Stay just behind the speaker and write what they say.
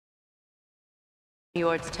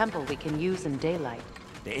Njord's temple we can use in daylight.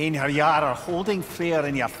 The Einherjar are holding Freyer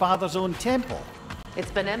in your father's own temple.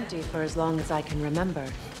 It's been empty for as long as I can remember.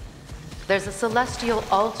 There's a celestial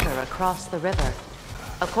altar across the river.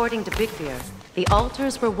 According to Bigbeer, the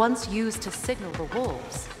altars were once used to signal the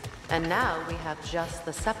wolves, and now we have just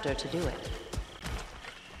the scepter to do it.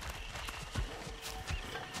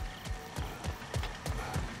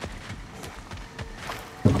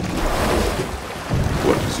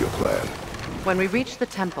 What is your plan? When we reach the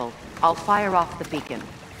temple, I'll fire off the beacon.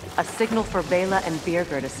 A signal for Vela and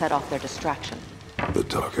Birger to set off their distraction. The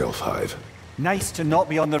Dark Elf Hive. Nice to not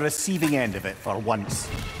be on the receiving end of it for once.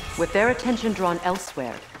 With their attention drawn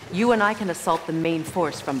elsewhere, you and I can assault the main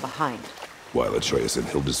force from behind. While Atreus and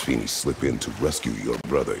Hildisvini slip in to rescue your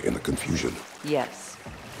brother in the confusion. Yes.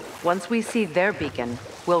 Once we see their beacon,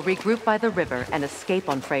 we'll regroup by the river and escape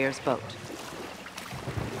on Freyer's boat.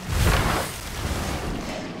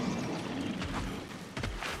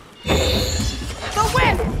 The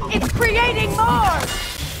wind! It's creating more!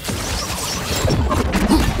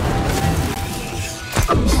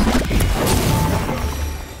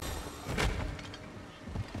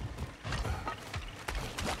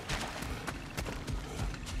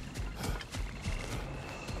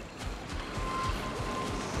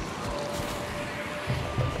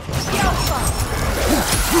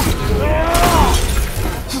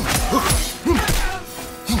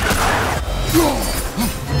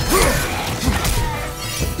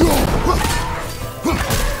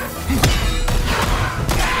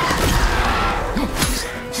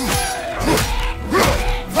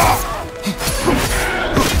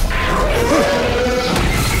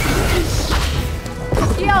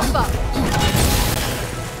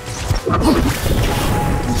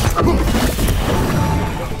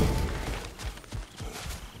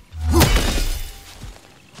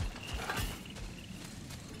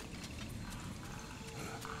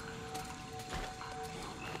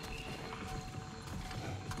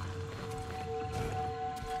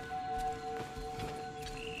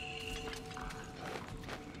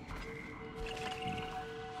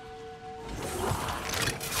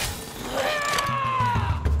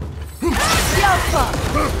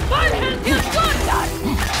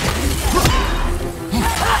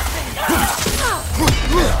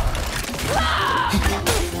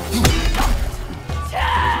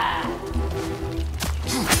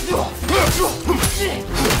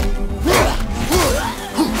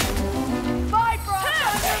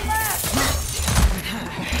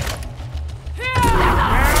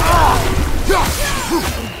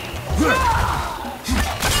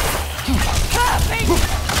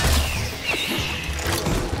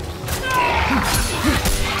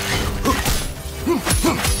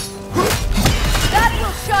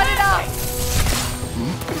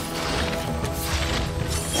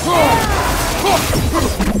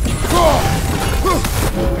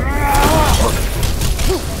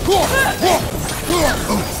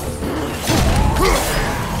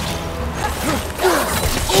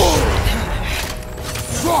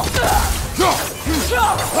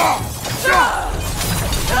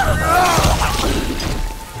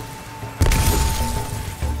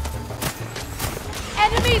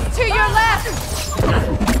 Enemies to your left!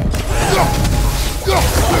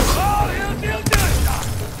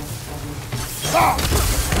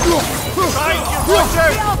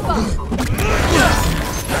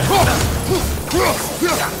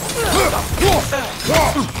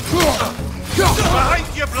 Behind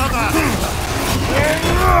you, brother!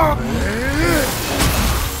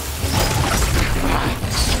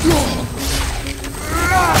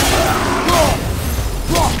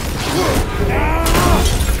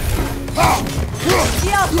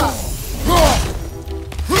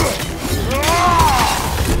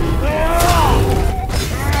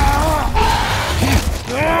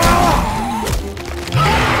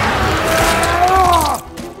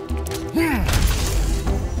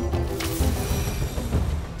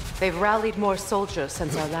 They've rallied more soldiers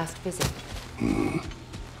since our last visit.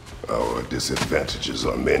 Our disadvantages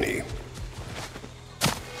are many.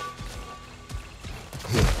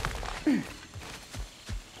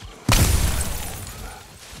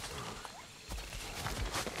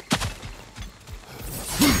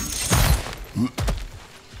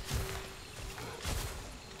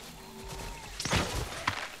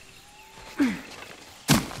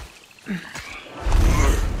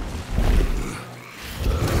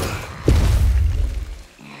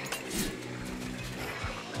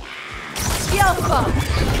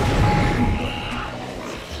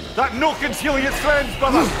 That Nokin's healing its friends,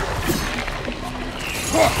 brother!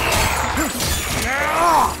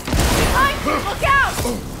 Behind you! Look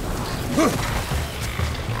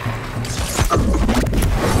out!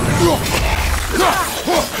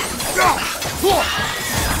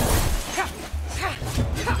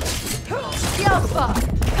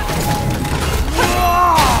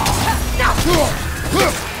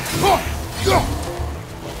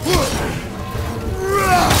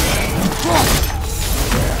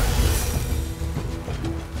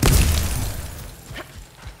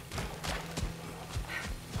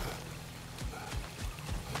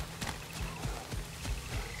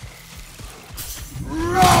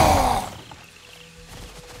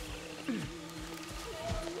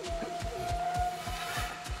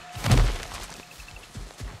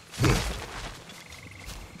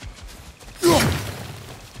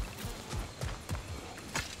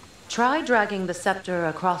 Try dragging the scepter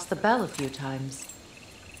across the bell a few times.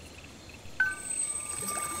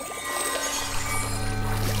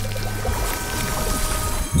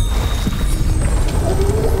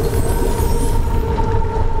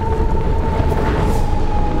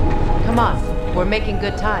 Come on, we're making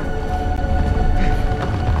good time.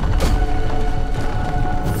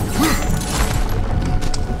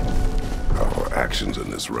 Our actions in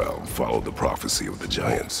this realm follow the prophecy of the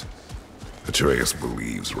giants. Atreus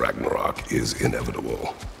believes Ragnarok is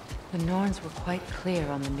inevitable. The Norns were quite clear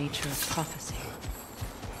on the nature of prophecy.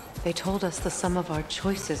 They told us the sum of our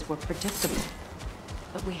choices were predictable.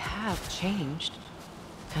 But we have changed,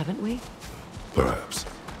 haven't we? Perhaps.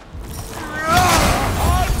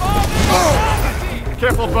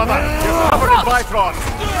 Careful, brother! You're covered in Bifrost!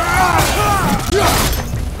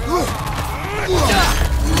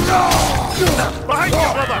 Behind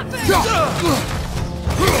you, brother!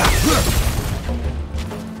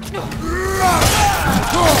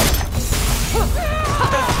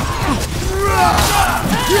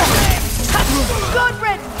 Good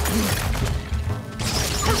riddance!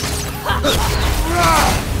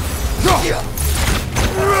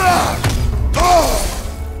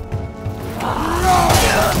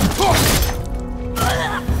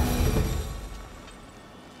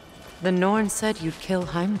 The Norn said you'd kill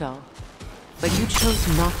Heimdall, but you chose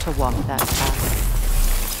not to walk that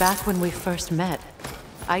path. Back when we first met,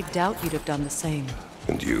 I doubt you'd have done the same.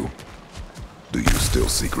 And you? Do you still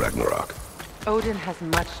seek Ragnarok? Odin has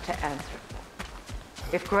much to answer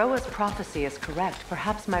for. If Groa's prophecy is correct,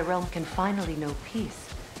 perhaps my realm can finally know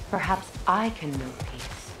peace. Perhaps I can know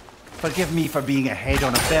peace. Forgive me for being a head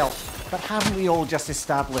on a belt, but haven't we all just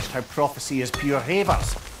established how prophecy is pure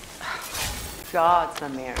havers? Gods,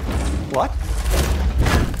 Amir. What?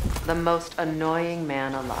 The most annoying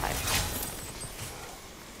man alive.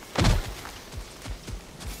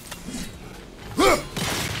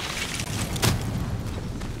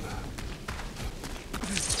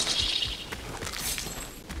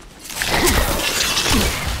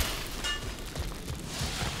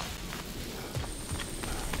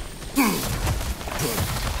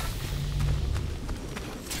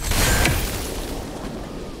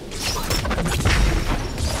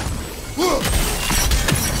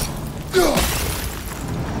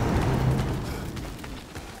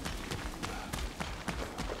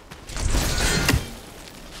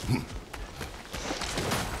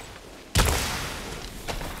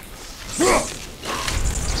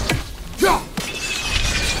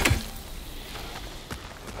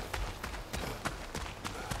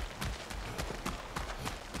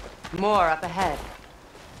 More up ahead.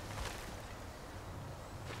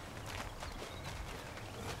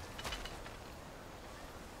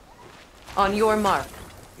 On your mark.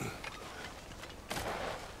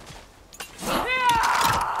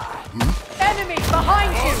 Enemy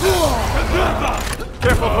behind you!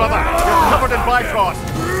 Careful, brother! You're covered in Bifrost!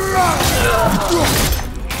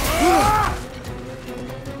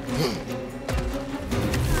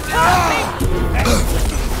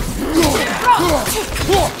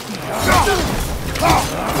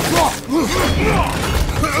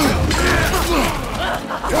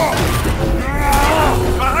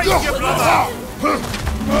 Behind you, brother!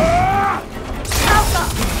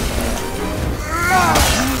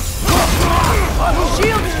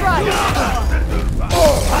 Shield strike!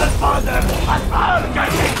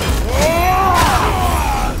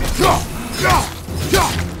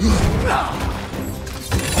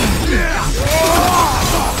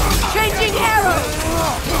 Changing arrows!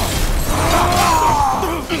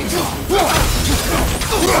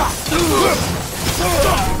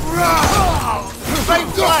 Same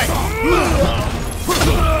flag!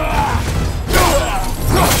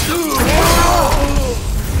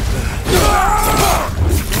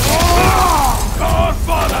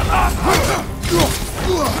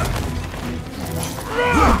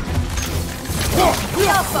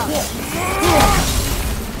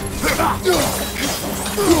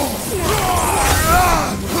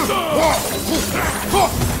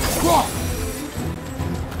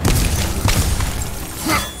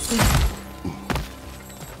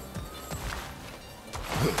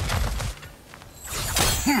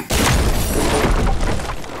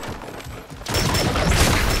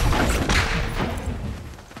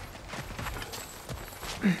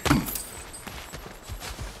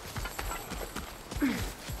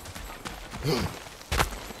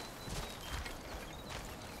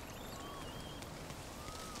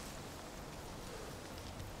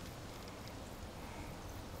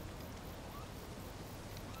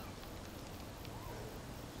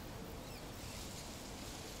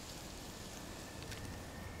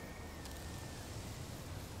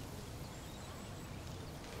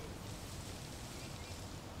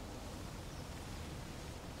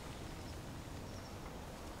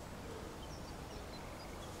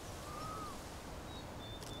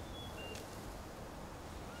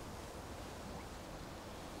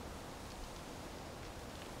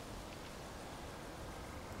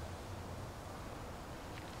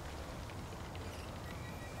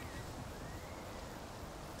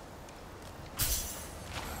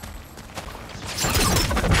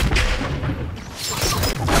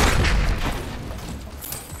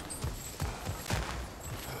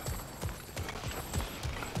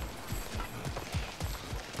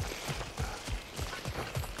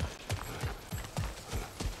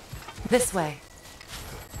 This way.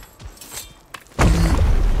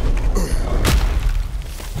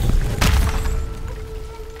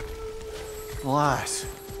 Lass,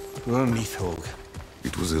 we're Neathhog.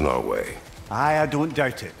 It was in our way. Aye, I don't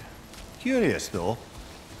doubt it. Curious, though.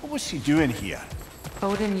 What was she doing here?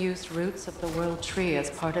 Odin used roots of the World Tree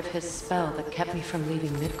as part of his spell that kept me from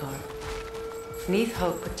leaving Midgard.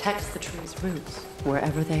 Neathhog protects the tree's roots,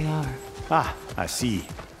 wherever they are. Ah, I see.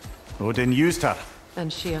 Odin used her.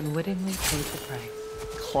 And she unwittingly paid the price.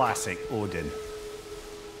 Classic Odin.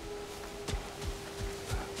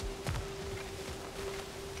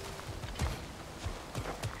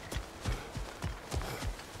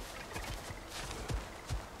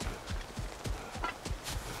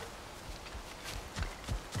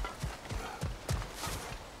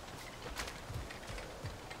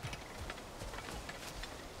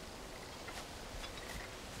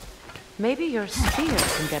 Maybe your spear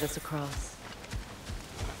can get us across.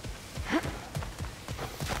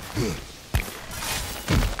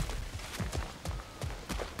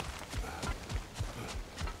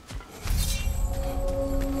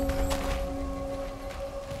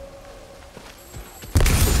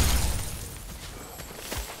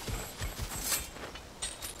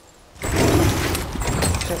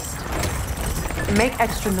 Just make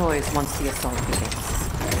extra noise once the assault begins.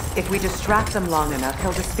 If we distract them long enough,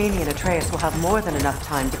 Hildesphini and Atreus will have more than enough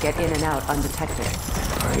time to get in and out undetected.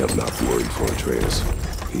 I am not worried for Atreus.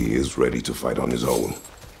 He is ready to fight on his own.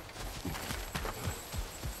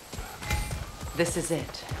 This is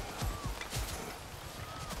it.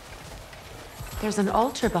 There's an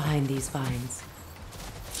altar behind these vines.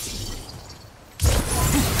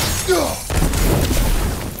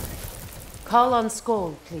 Call on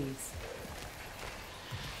Skoll, please.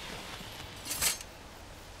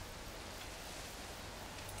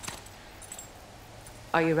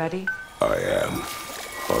 Are you ready? I am.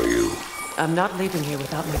 Are you? I'm not leaving here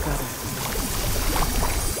without my brother.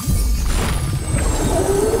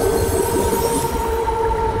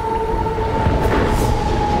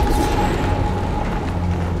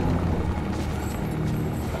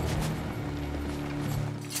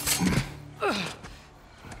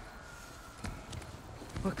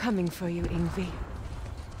 We're coming for you, Yngvi.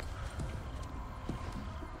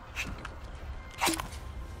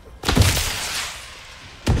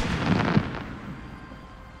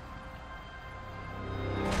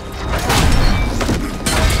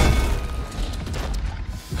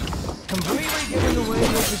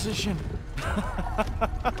 Position.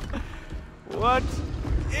 What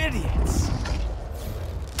idiots!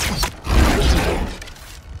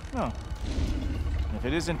 Oh, if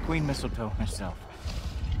it isn't Queen Mistletoe herself.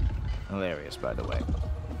 Hilarious, by the way.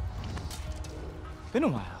 Been a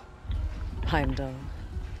while. Heimdall.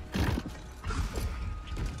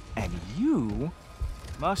 And you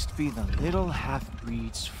must be the little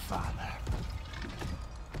half-breed's father.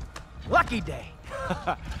 Lucky day!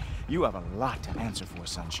 You have a lot to answer for,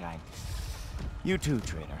 Sunshine. You too,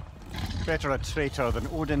 traitor. Better a traitor than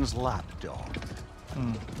Odin's lapdog.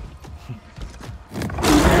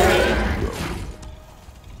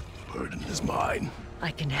 Burden is mine.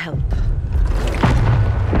 I can help.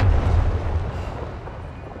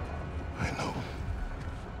 I know.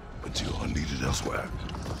 But you are needed elsewhere.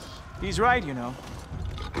 He's right, you know.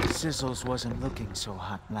 Sizzles wasn't looking so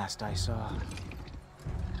hot last I saw.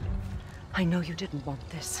 I know you didn't want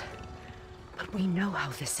this, but we know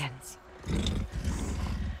how this ends.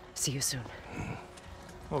 See you soon.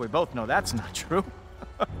 Well, we both know that's not true.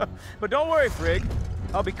 But don't worry, Frigg.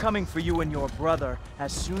 I'll be coming for you and your brother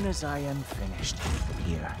as soon as I am finished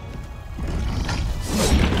here.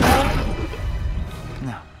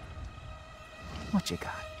 Now, what you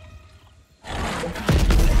got?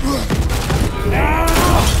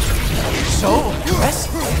 So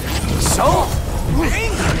aggressive! So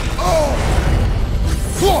angry!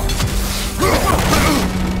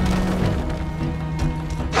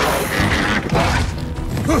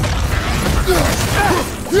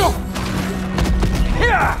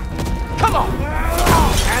 Come on!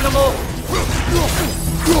 Animal!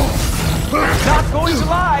 Not going to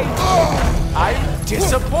lie! I'm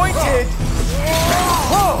disappointed!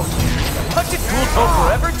 Whoa! What did Kulto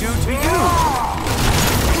forever do to you?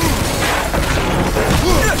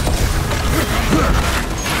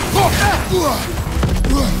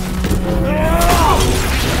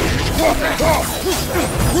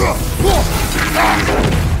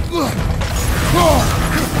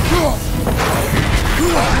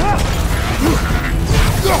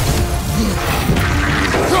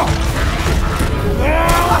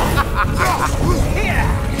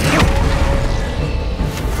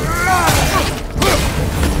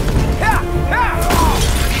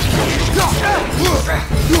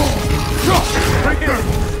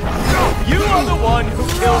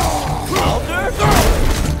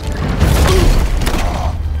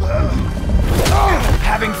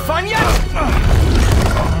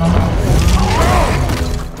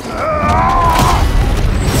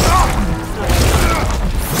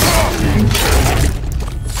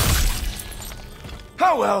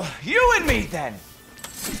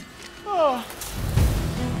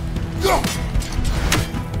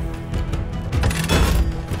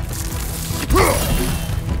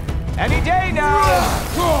 Hey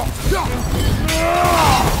now!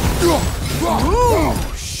 Ooh,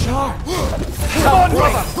 sharp! Come on,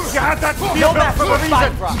 brother! You had that spear belt for a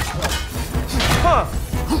reason! Huh.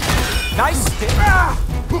 Nice stick.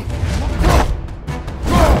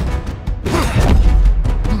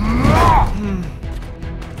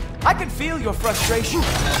 I can feel your frustration.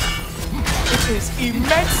 It is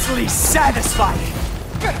immensely satisfying.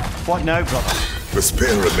 What now, brother? The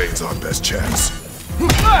spear remains our best chance.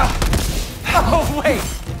 Oh, wait!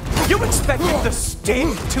 You expected the stick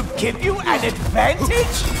to give you an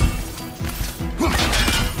advantage?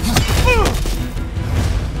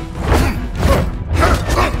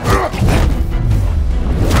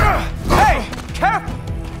 Hey! Careful!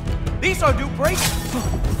 These are new brakes.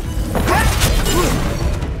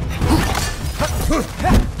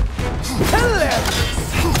 Hilarious!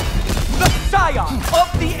 The scion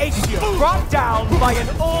of the Aesir brought down by an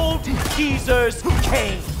old geezer's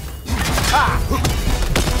cane. Ha!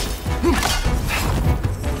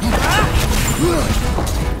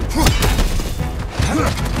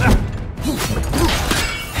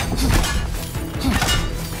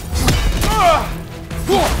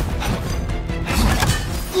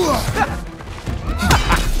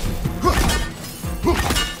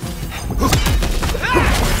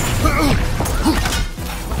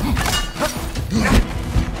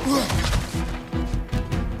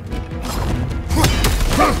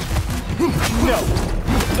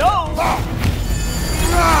 No!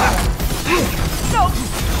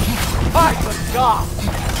 I forgot!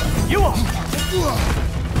 You are...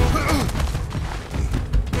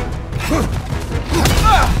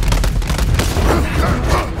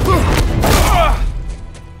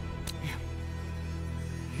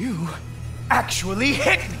 You actually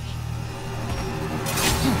hit me!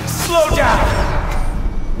 Slow down!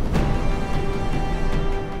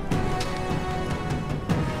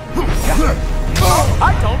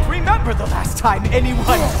 I don't remember the last time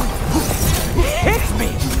anyone hit me!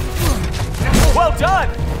 Well done!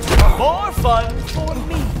 More fun for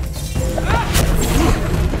me!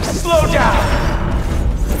 Slow down!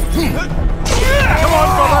 Come on,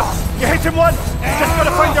 brother! You hit him once! You just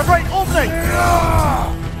gotta find the right opening!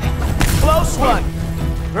 Close one,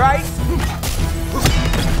 right?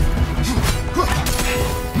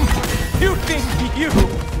 You think you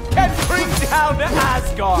can bring down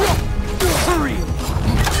Asgard? Hurry!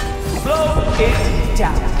 Slow it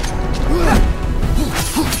down.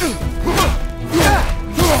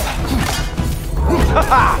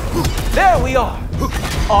 Haha! There we are!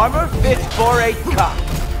 Armor fit for a cop.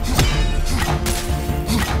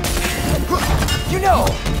 You know,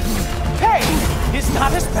 pain is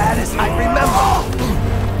not as bad as I remember.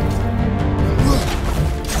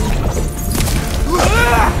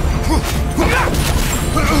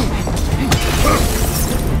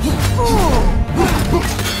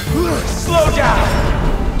 Slow down!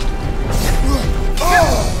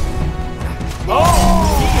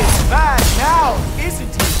 Oh, he is bad now,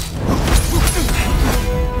 isn't he?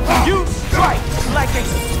 You strike like a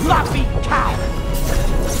sloppy cow!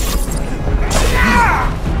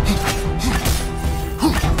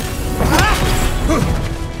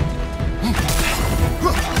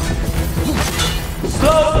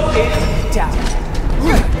 Slow it down.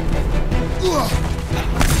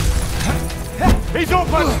 He's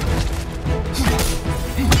open!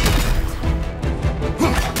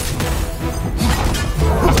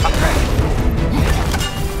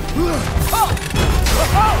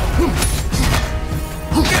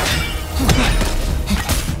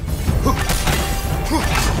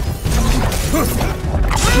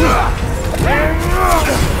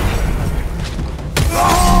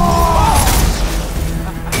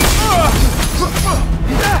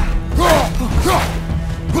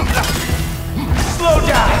 Slow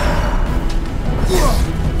down!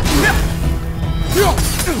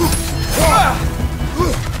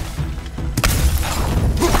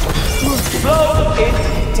 Slow it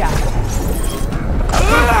down.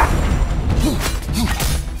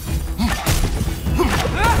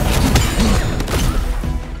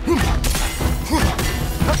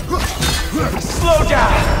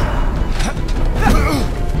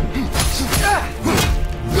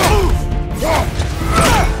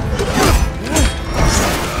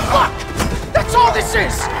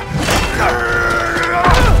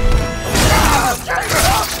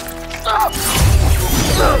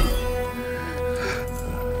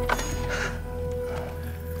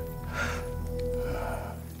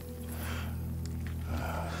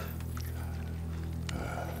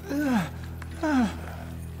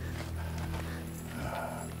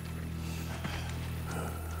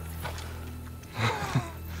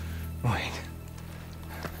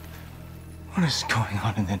 is going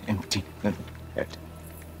on in that empty little head?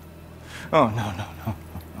 Oh, no, no, no, no,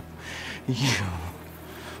 no. You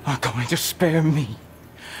are going to spare me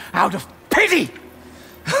out of pity!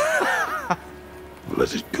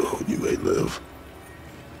 Let it go, and you may live.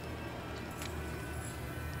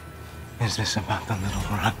 Is this about the little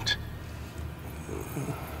runt?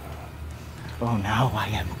 Oh, now I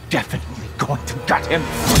am definitely going to gut him.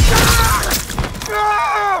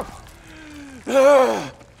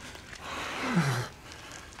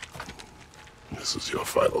 This is your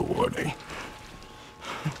final warning.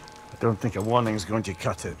 I don't think a warning's going to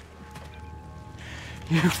cut it.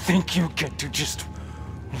 You think you get to just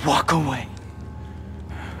walk away?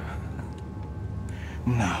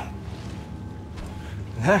 No.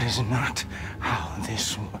 That is not how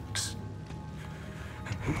this works.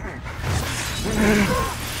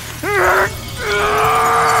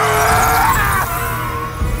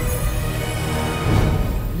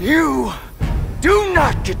 You do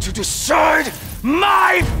not get to decide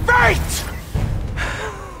my fate!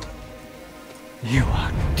 You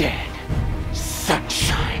are dead,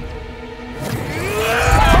 sunshine.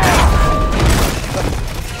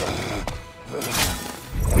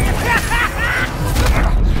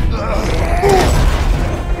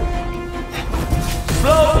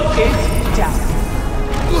 Slow it down.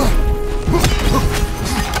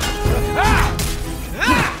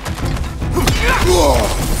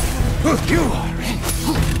 You are in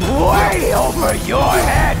way over your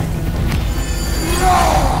head.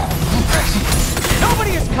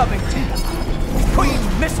 Nobody is coming to you.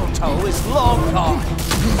 Queen Mistletoe is long gone.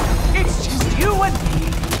 It's just you and me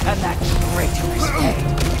and that traitorous head.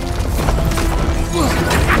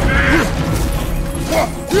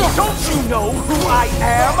 Don't you know who I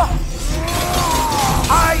am?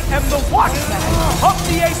 I am the Watchman of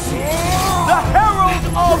the AC, the Herald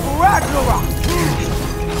of Ragnarok.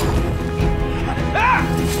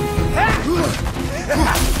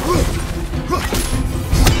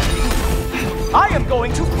 I am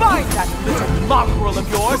going to find that little mongrel of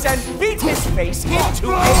yours and beat his face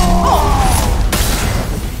into a pulp!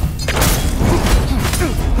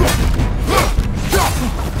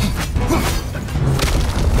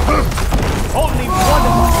 Only one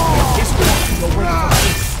of us is walking away from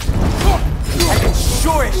this. And it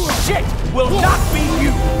sure as shit will not be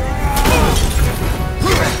you!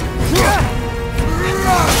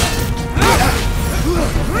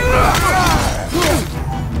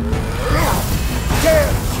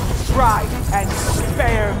 Dare you try and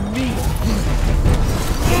spare me!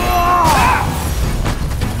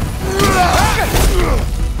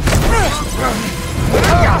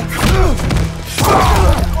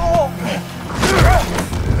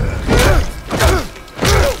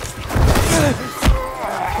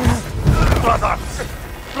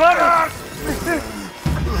 Brothers!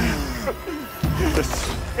 This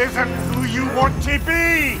isn't who you want to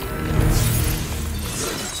be!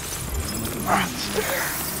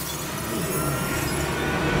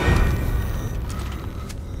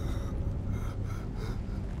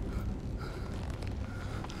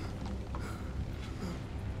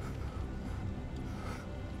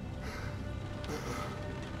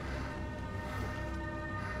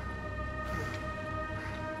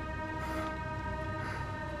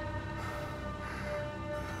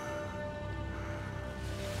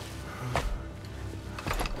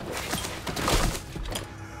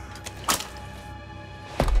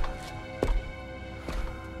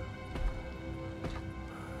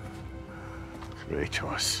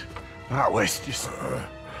 Kratos. That was just...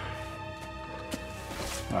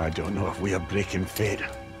 I don't know if we are breaking fate,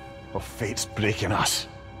 or fate's breaking us.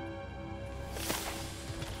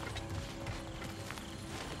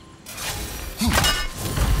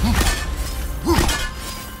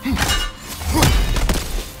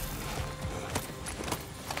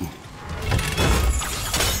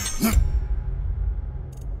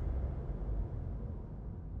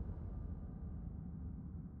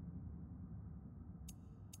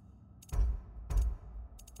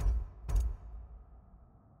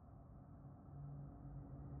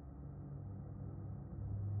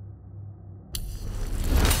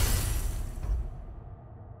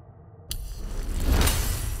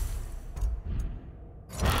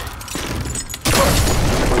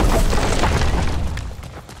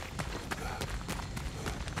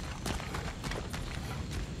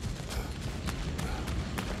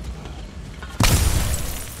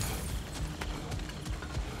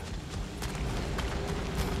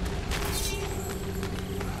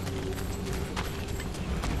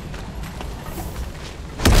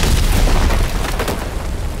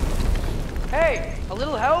 A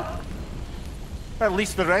little help? At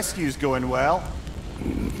least the rescue's going well.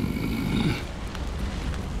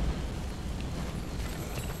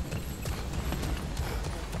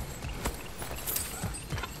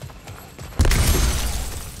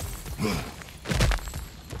 Yeah,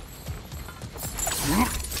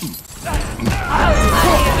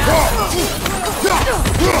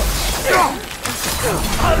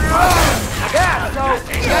 so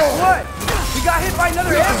guess what? We got hit by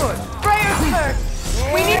another ambush. Freyer's hurt!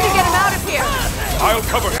 We need to get him out of here! I'll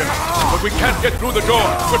cover him, but we can't get through the door.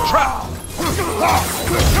 We're trapped.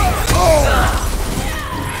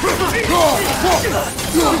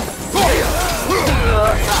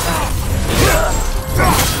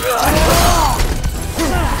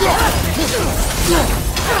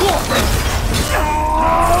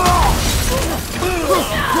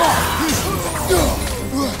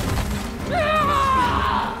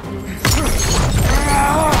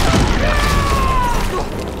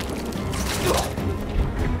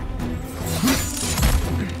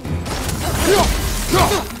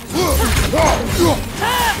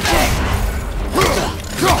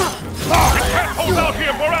 Can't hold out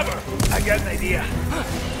here forever. I got an idea.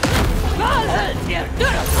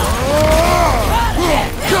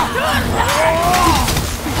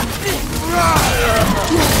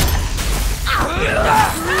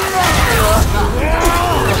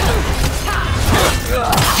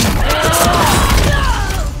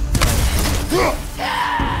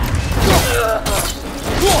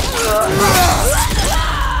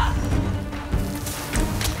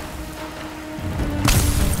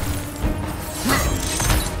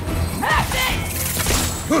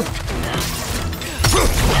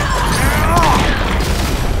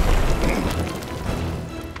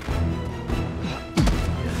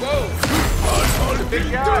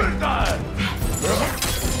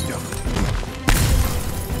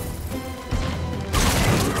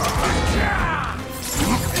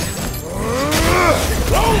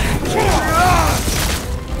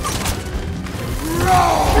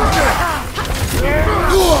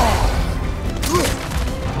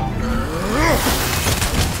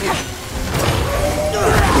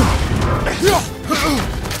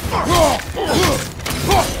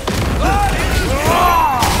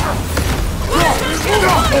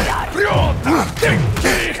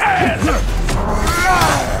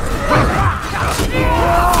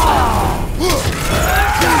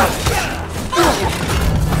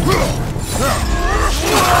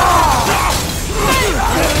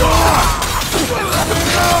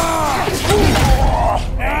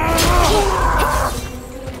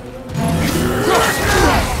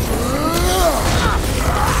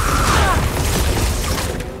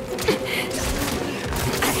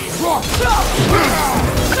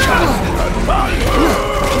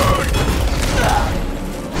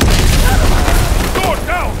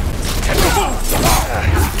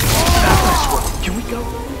 Can we go?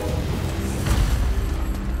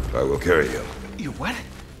 I will carry him. You what?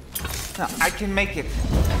 No, I can make it.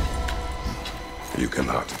 You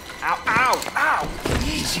cannot. Ow, ow, ow!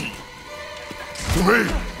 Easy. To me!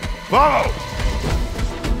 Follow!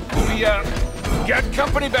 We, got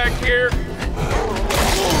company back here.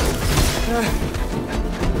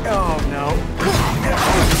 Oh, no.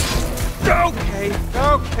 Okay,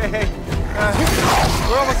 okay.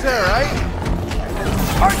 We're almost there, right?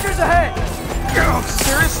 Archers ahead!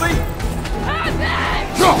 Seriously?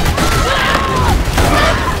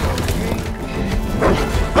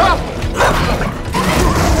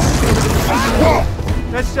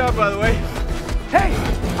 Nice job, by the way. Hey,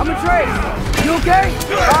 I'm a Trey. You okay?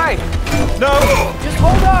 Hi. No. Just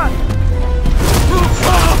hold on.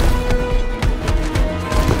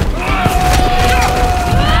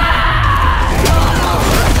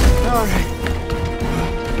 All right.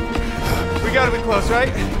 We gotta be close,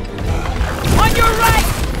 right? On your right!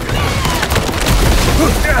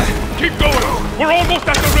 Keep going. We're almost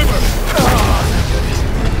at the river.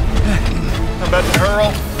 I'm about to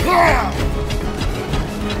hurl.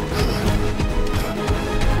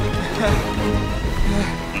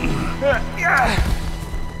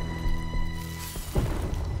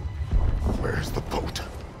 Where's the boat?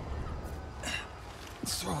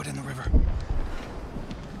 Let's throw it in the river.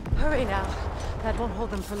 Hurry now. That won't hold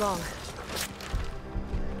them for long.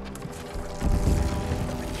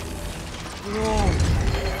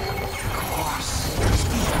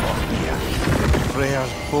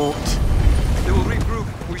 Freyer's boat. They will regroup.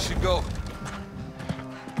 We should go.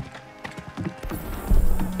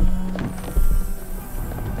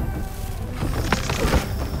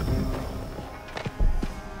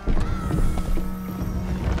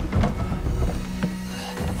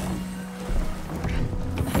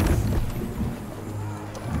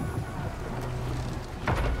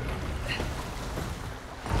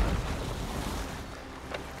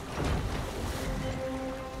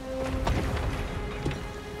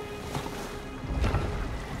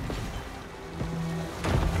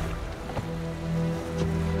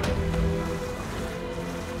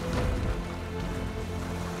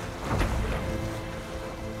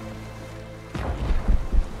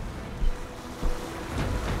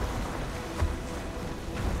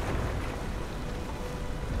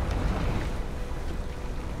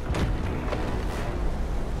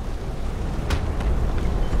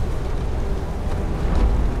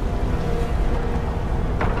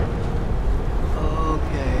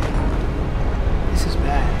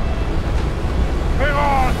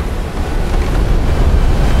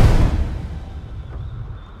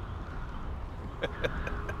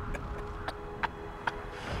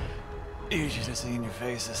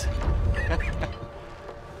 places.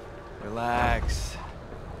 Relax.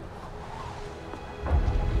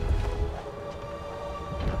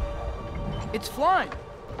 It's flying!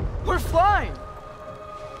 We're flying!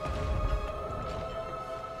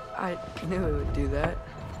 I knew it would do that.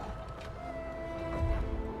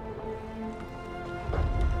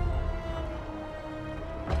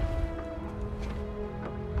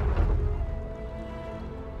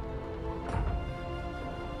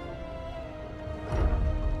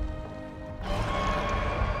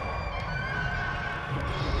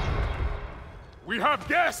 We have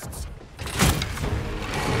guests!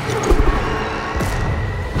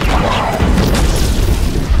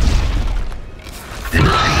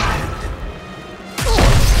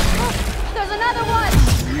 There's another one!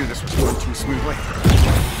 I knew this was going too smoothly.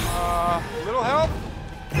 Little help?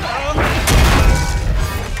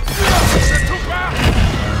 They're too fast!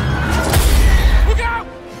 Look out!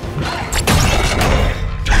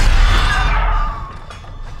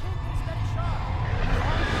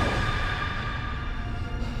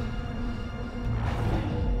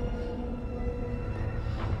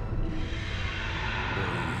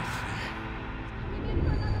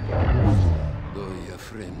 Goja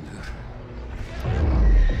frender.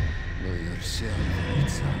 Goja själv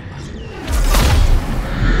samman.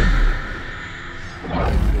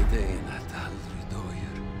 Freden att aldrig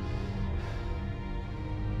döjer.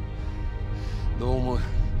 Domo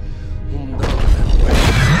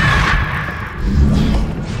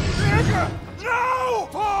No!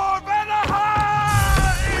 For Benaha!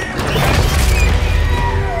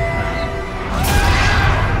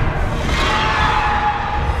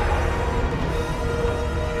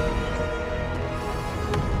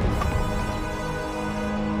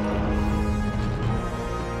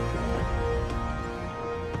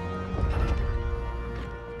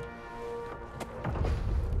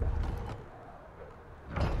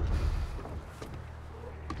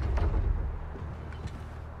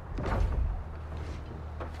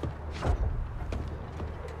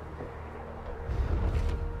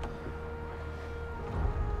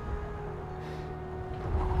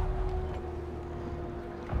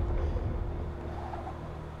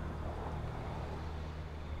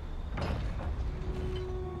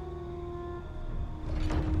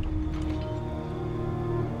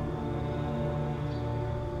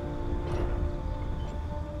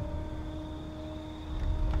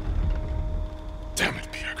 Damn it,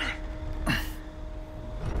 Bjergr.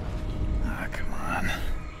 Ah, come on.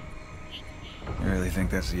 You really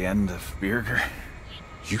think that's the end of Bjergr?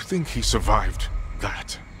 You think he survived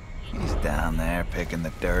that? He's down there picking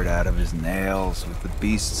the dirt out of his nails with the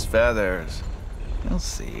beast's feathers. You'll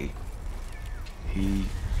see. He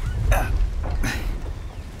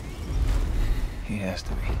has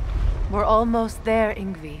to be. We're almost there,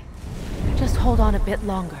 Yngvi. Just hold on a bit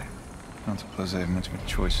longer. I don't suppose I have much of a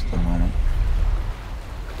choice at the moment.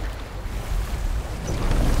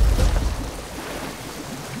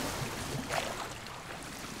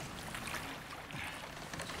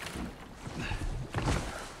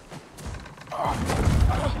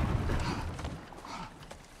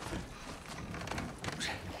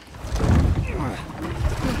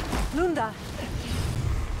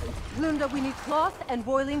 Lunda, we need cloth and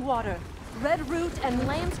boiling water. Red root and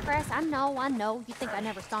Lamb's grass, I know. You think I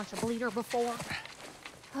never staunched a bleeder before?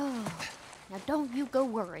 Oh, now don't you go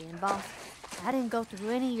worrying, boss. I didn't go through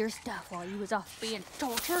any of your stuff while you was off being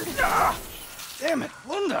tortured. Damn it,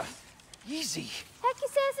 Lunda! Easy. Heck you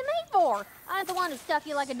sassing me for? I ain't the one who stuck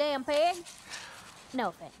you like a damn pig. No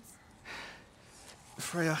offense.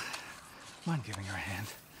 Freya, mind giving her a hand?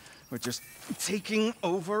 We're just taking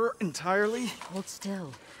over entirely? Hold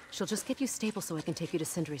still. She'll just get you stable so I can take you to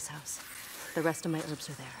Sindri's house. The rest of my herbs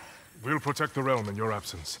are there. We'll protect the realm in your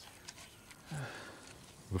absence.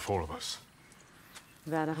 The four of us.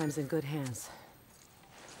 Vanaheim's in good hands.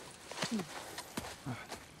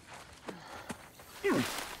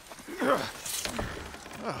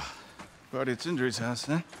 Party at Sindri's house,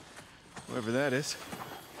 huh? Whoever that is.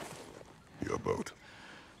 Your boat.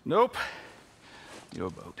 Nope. Your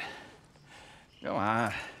boat. Come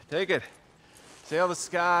on, take it. Sail the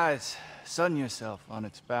skies. Sun yourself on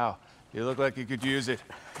its bow. You look like you could use it.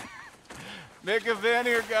 Make a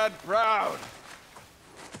Vanir god proud.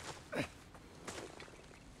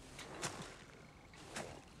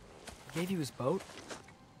 Gave you his boat?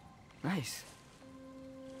 Nice.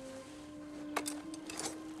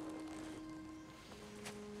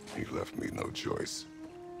 He left me no choice.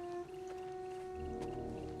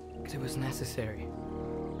 Because it was necessary,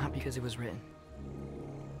 not because it was written.